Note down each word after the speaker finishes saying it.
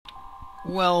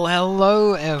Well,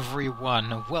 hello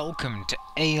everyone, welcome to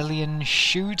Alien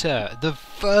Shooter, the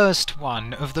first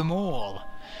one of them all.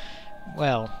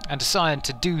 Well, I decided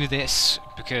to do this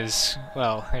because,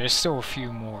 well, there's still a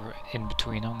few more in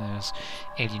between. There's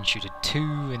Alien Shooter 2,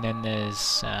 and then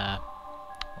there's,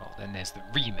 then there's the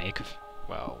remake of,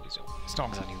 well, it's not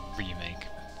exactly a remake,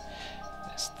 but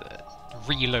there's the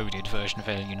reloaded version of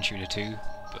Alien Shooter 2,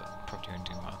 but probably won't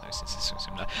do one of those since it's so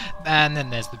similar. And then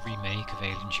there's the remake of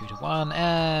Alien Shooter 1,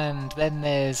 and then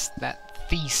there's that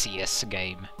Theseus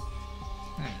game.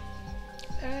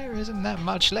 There isn't that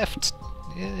much left,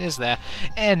 is there?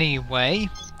 Anyway,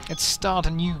 let's start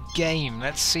a new game.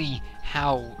 Let's see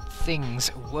how things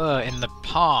were in the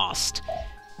past.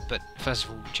 But first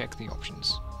of all, check the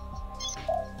options.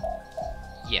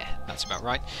 Yeah, that's about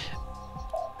right.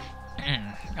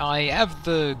 I have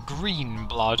the green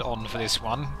blood on for this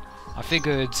one. I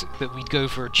figured that we'd go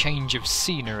for a change of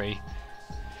scenery.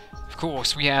 Of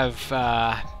course, we have,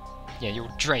 yeah,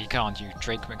 you're Drake, aren't you?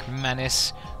 Drake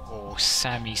McManus or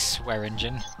Sammy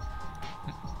Swearingen.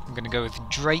 I'm going to go with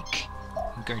Drake.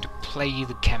 I'm going to play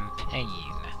the campaign.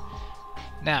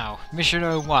 Now, Mission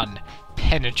 01,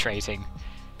 Penetrating.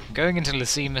 I'm going into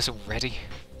Lysimus already.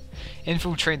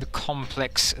 Infiltrate the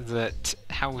complex that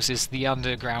houses the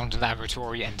underground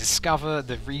laboratory and discover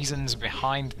the reasons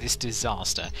behind this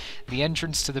disaster. The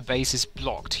entrance to the base is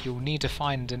blocked. You'll need to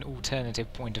find an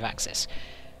alternative point of access.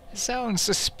 It sounds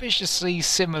suspiciously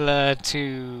similar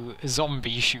to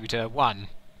Zombie Shooter 1.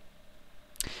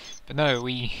 But no,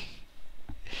 the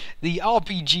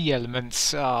RPG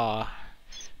elements are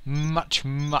much,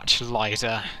 much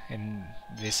lighter in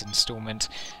this installment.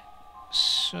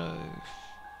 So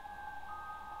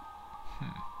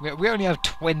we only have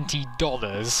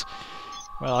 $20.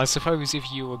 Well, I suppose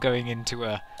if you were going into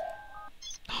a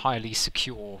highly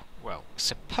secure, well,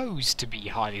 supposed to be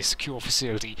highly secure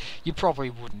facility, you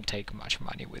probably wouldn't take much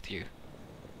money with you.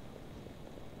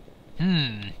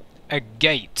 A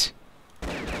gate.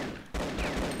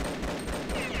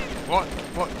 What?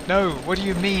 No, what do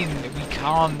you mean we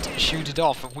can't shoot it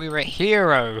off? We're a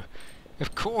hero.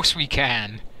 Of course we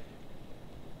can.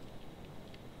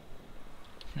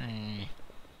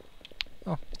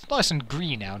 Oh, it's nice and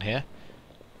green out here.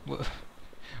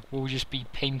 We'll just be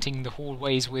painting the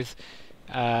hallways with,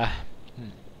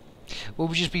 we'll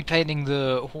just be painting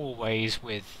the hallways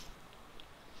with,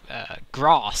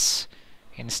 grass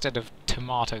instead of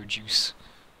tomato juice.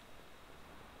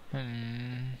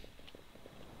 I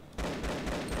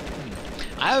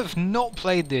have not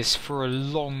played this for a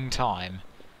long time,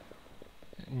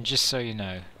 just so you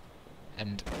know.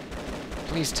 And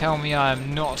please tell me I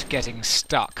am not getting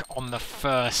stuck on the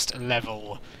first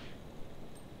level.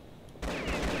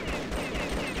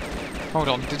 Hold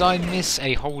on, did I miss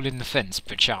a hole in the fence,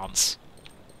 perchance?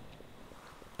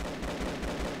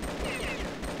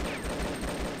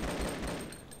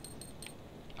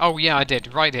 Oh yeah, I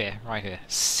did. Right here, right here.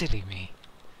 Silly me.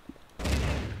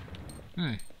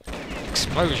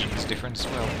 Explosion's different as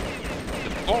well.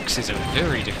 The boxes are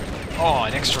very different. Oh,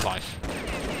 an extra life.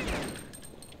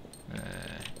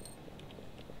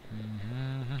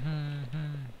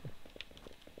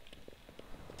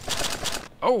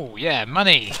 Oh, yeah,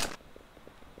 money!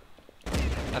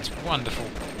 That's wonderful.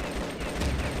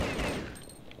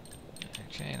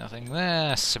 Okay, nothing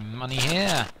there. Some money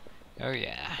here. Oh,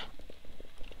 yeah.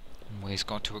 Always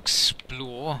got to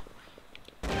explore.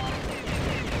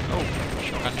 Oh,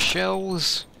 shotgun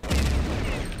shells.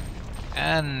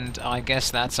 And I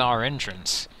guess that's our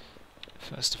entrance.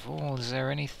 First of all, is there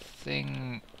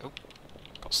anything... Oh,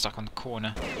 got stuck on the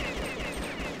corner.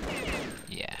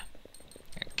 Yeah.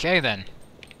 Okay, then.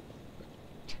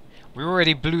 We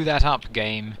already blew that up,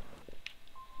 game.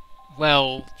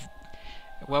 Well,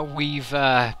 we've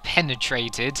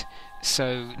penetrated,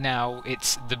 so now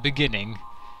it's the beginning.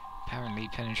 Apparently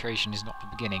penetration is not the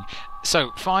beginning.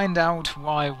 So, find out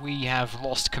why we have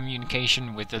lost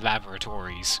communication with the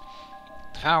laboratories.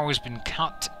 The power has been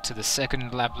cut to the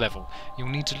second lab level. You'll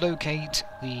need to locate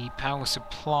the power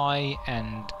supply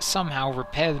and somehow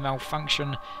repair the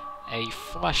malfunction. A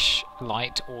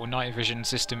flashlight or night vision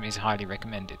system is highly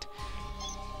recommended.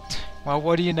 Well,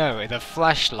 what do you know? The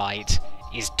flashlight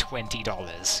is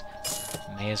 $20.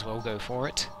 May as well go for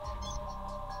it.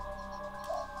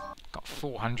 Got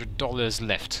 $400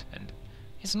 left, and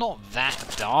it's not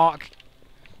that dark.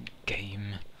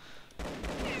 Game.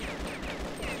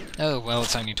 Oh, well,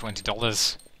 it's only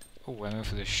 $20. Oh, I went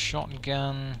for the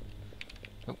shotgun.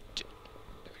 Oh, there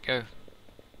we go.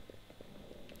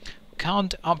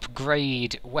 Can't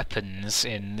upgrade weapons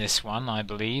in this one, I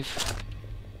believe,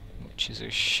 which is a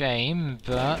shame,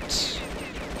 but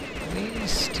at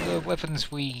least the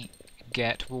weapons we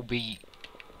get will be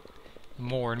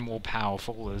more and more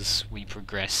powerful as we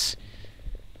progress.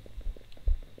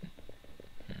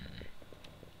 No,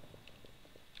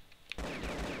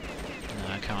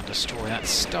 I can't destroy that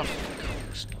stuff. Of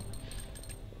course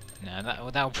not. No,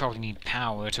 that'll probably need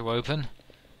power to open.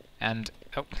 And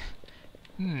oh,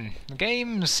 the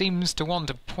game seems to want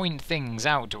to point things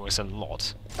out to us a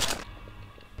lot.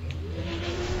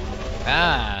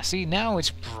 Ah, see, now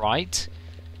it's bright.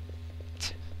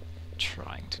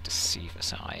 Trying to deceive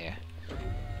us, are you?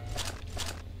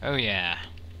 Oh yeah.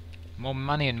 More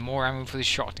money and more ammo for the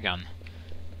shotgun.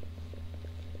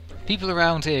 People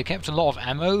around here kept a lot of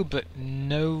ammo, but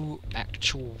no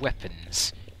actual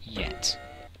weapons yet.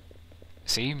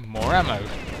 See, more ammo.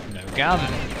 No gun.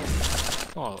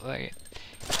 Well, they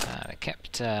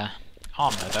kept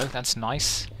armor though, that's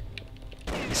nice.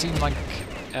 They seem like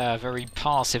very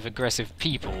passive-aggressive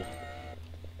people.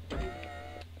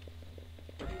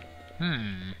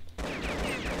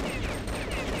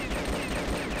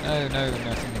 No,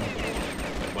 nothing on the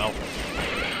board. Well.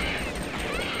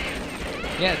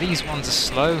 Yeah, these ones are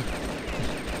slow.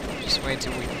 Just wait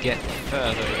till we get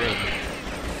further in.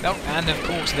 Oh, and of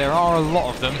course there are a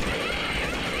lot of them.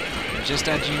 Just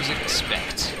as you'd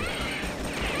expect.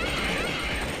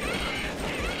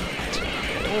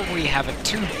 And all we have are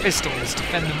 2 pistols to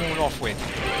fend them all off with.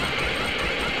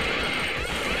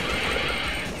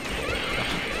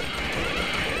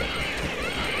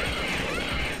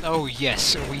 Oh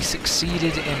yes, we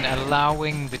succeeded in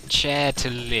allowing the chair to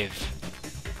live.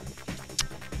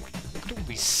 Look at all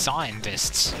these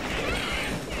scientists.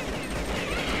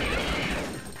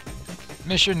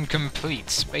 Mission complete.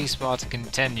 Spacebar to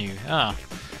continue. Ah,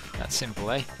 that's simple,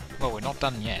 eh? Well, we're not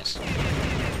done yet.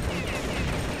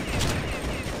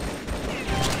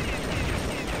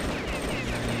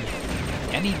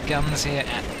 Any guns here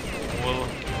at all?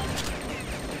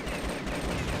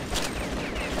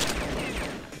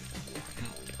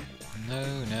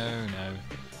 No.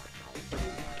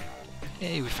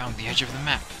 Hey, we found the edge of the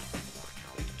map.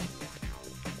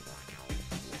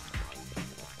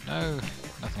 No,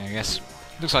 nothing, I guess.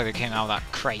 Looks like they came out of that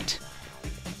crate.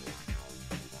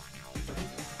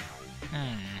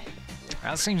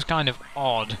 That seems kind of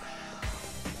odd.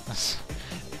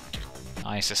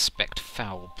 I suspect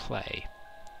foul play.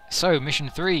 So, Mission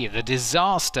 3, the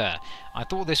disaster. I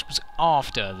thought this was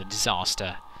after the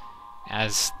disaster,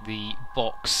 as the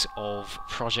box of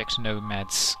Project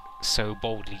Nomads so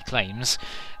boldly claims.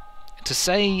 To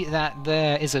say that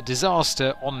there is a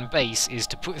disaster on base is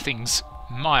to put things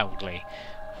mildly.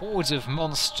 Hordes of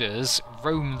monsters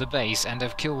roam the base and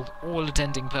have killed all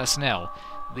attending personnel.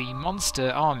 The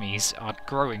monster armies are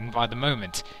growing by the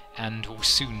moment, and will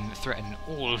soon threaten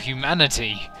all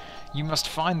humanity. You must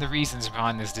find the reasons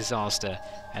behind this disaster,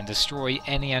 and destroy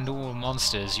any and all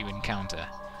monsters you encounter.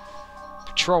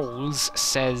 Patrols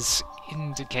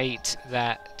indicate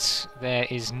that there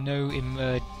is no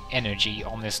energy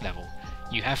on this level.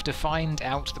 You have to find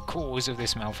out the cause of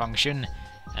this malfunction,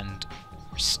 and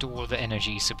restore the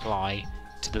energy supply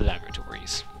to the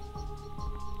laboratories.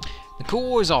 The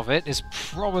cause of it is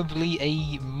probably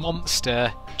a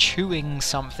monster chewing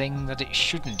something that it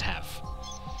shouldn't have.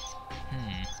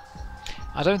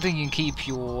 I don't think you can keep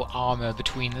your armor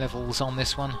between levels on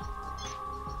this one.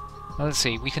 Well, let's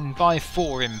see, we can buy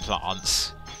 4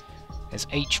 implants. There's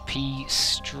HP,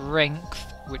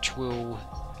 strength, which will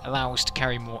allow us to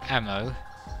carry more ammo,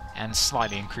 and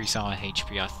slightly increase our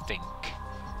HP, I think.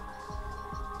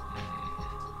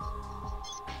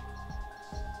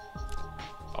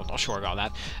 I'm not sure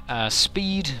about that.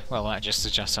 Speed, well, that just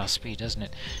adjusts our speed, doesn't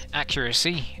it?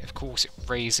 Accuracy, of course, it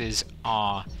raises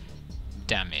our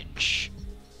damage.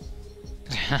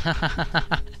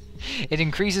 It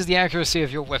increases the accuracy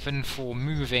of your weapon for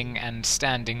moving and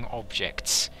standing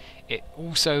objects.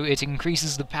 It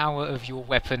increases the power of your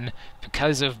weapon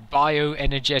because of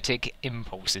bioenergetic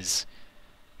impulses.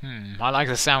 I like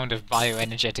the sound of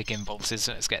bioenergetic impulses,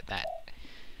 so let's get that.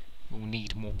 We'll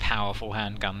need more powerful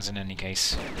handguns in any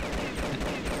case.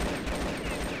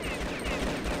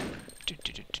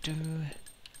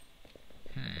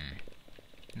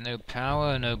 No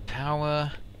power, no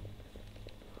power.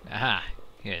 Aha,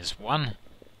 here's one.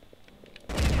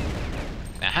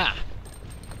 Aha!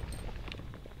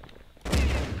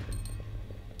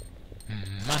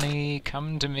 Money,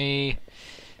 come to me.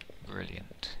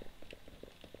 Brilliant.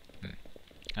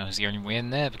 That was the only way in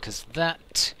there, because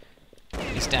that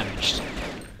is damaged.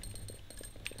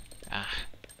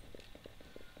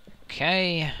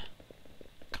 Okay.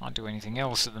 Can't do anything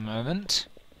else at the moment.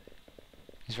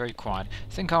 It's very quiet.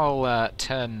 I think I'll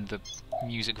turn the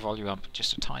music volume up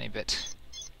just a tiny bit.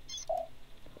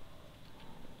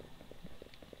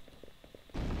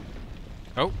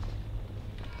 Oh!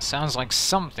 Sounds like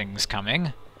something's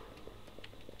coming.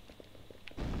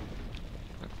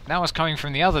 That was coming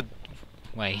from the other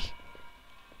way.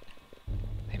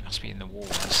 They must be in the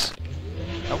walls.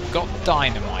 Oh, we got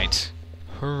dynamite.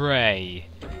 Hooray!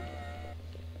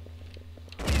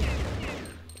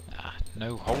 Ah,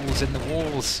 no holes in the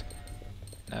walls.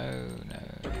 No, no.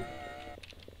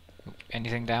 Ooh,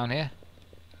 anything down here?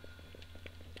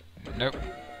 Nope.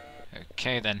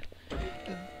 Okay then.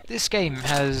 This game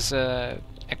has a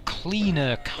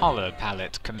cleaner colour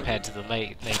palette compared to the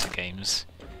later games.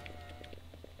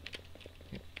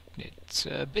 It's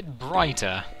a bit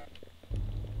brighter.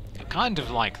 I kind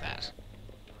of like that.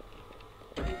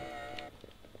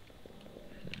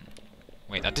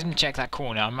 Wait, I didn't check that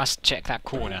corner. I must check that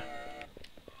corner.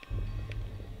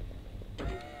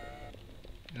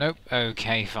 Nope.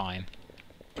 Okay, fine.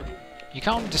 You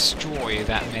can't destroy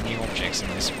that many objects in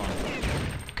this one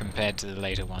compared to the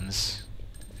later ones.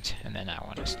 And then that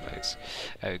one, I suppose.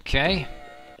 Okay.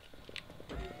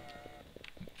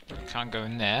 Can't go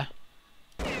in there.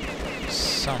 For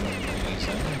some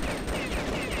reason.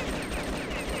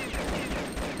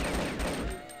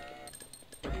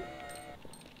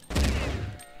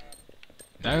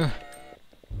 No?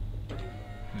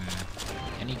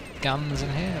 Any guns in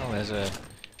here? Oh, there's a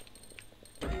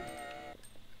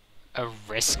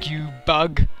rescue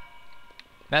bug?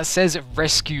 That says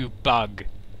rescue bug.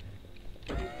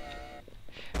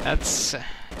 That's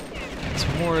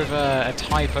more of a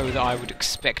typo that I would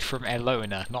expect from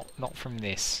Elona, not from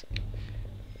this.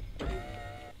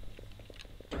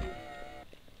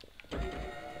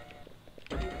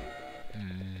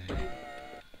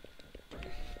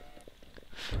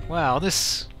 Well,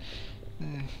 this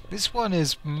one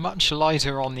is much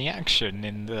lighter on the action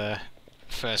in the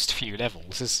first few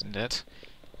levels, isn't it?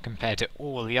 Compared to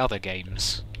all the other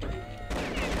games.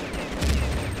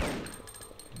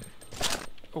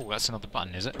 Oh, that's another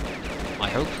button, is it? I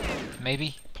hope.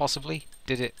 Maybe. Possibly.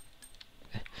 Did it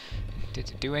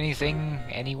do anything?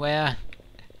 Anywhere?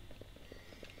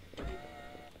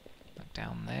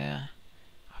 Down there.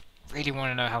 I really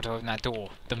want to know how to open that door.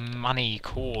 The money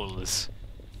calls.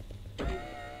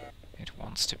 It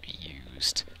wants to be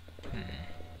used.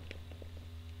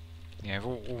 Yeah, I've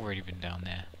already been down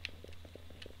there.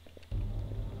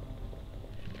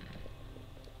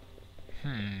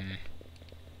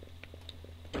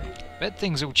 Bet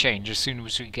things will change as soon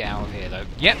as we get out of here, though.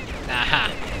 Yep!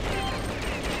 Aha!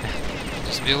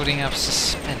 Just building up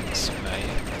suspense, mate.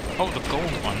 Oh, the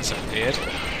gold ones have appeared.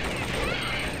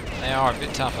 They are a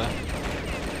bit tougher.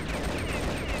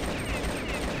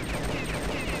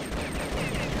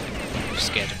 We've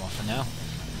scared them off for now.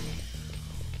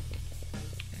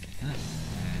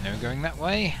 No going that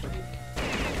way.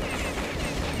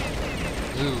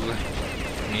 Ooh.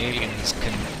 The aliens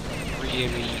can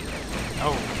really...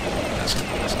 Oh, that's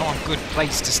not a good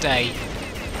place to stay. Oh,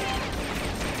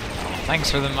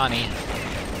 thanks for the money.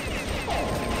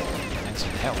 Thanks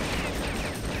for the help.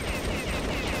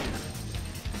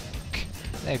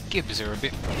 Their gibs are a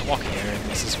bit blockier in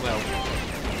this as well.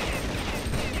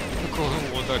 Look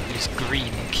at all those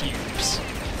green cubes.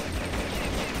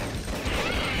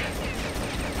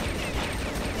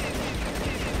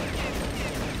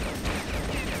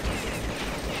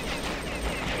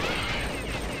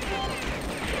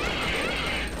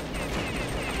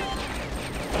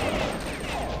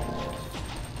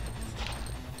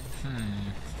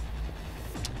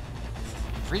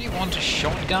 I really want a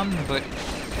shotgun, but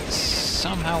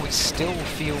somehow it still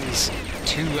feels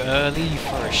too early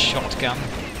for a shotgun.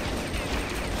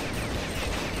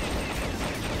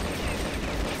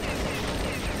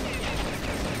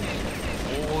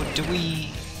 Or do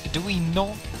we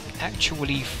not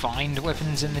actually find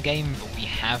weapons in the game, but we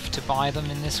have to buy them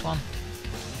in this one?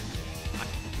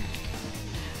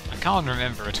 I can't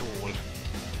remember at all,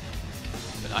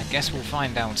 but I guess we'll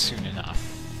find out soon enough.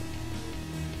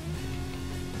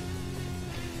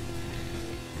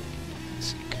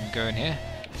 Go in here?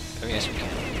 Oh yes we can.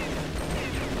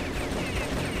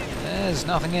 There's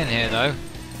nothing in here though.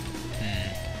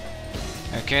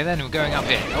 Okay then, we're going up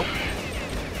here. Oh.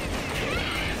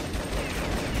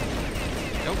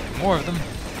 Oh, more of them.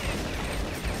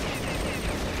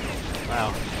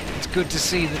 Well, it's good to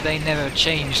see that they never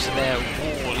changed their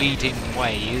war-leading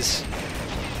ways.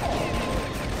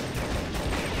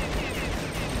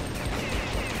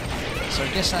 So I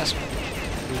guess that's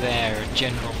their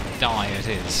general diet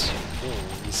is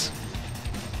walls.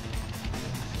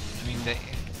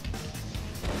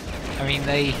 I mean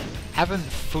they haven't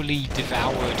fully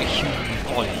devoured human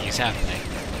bodies, have they?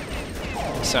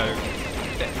 So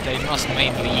they must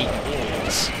mainly eat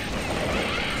walls.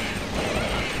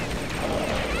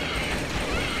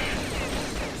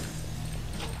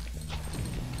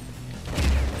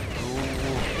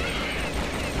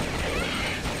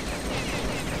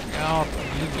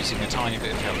 tiny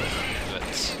bit of health, but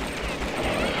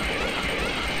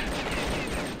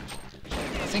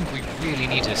I think we really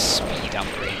need a speed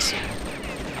upgrade soon.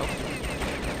 Oh.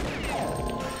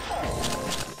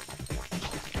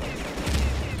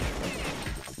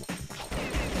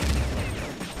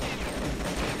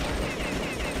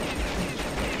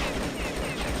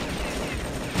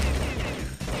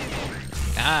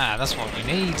 Ah, that's what we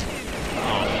need.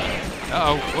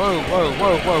 Oh, whoa, whoa,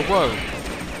 whoa, whoa, whoa.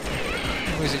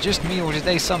 Was it just me, or did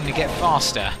they suddenly get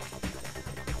faster?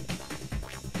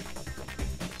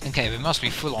 Okay, we must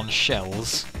be full on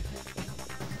shells.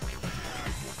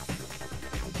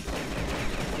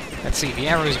 Let's see, the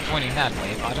arrows are pointing that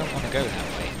way, but I don't want to go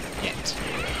that way yet.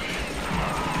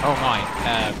 Oh my,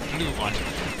 blue one.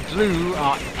 Blue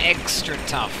are extra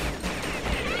tough.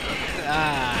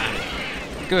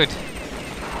 Ah, good.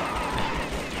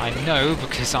 I know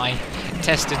because I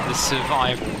tested the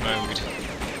survival mode.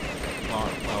 Well,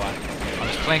 I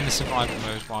was playing the survival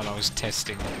mode while I was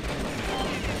testing.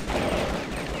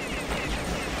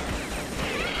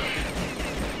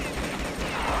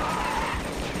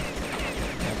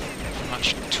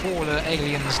 Much taller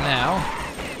aliens now.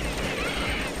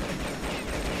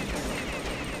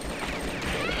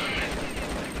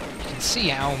 You can see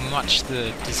how much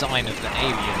the design of the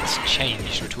aliens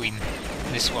changed between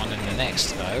this one and the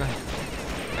next, though.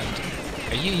 And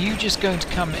are you just going to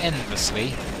come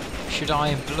endlessly? Should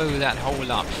I blow that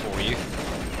hole up for you?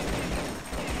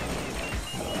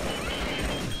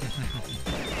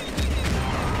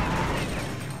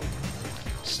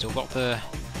 Still got the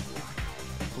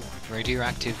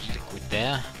radioactive liquid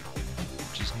there,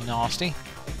 which is nasty.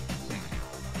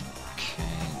 Okay,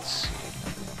 let's see.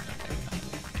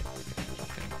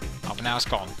 Oh, but now it's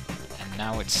gone. And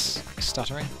now it's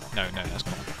stuttering? No, that's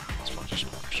gone. That's probably just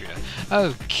my computer.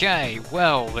 Okay,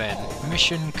 well then.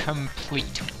 Mission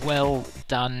complete. Well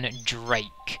done,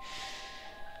 Drake.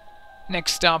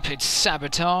 Next up, it's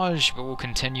sabotage, but we'll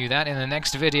continue that in the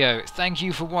next video. Thank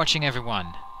you for watching,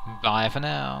 everyone. Bye for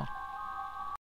now.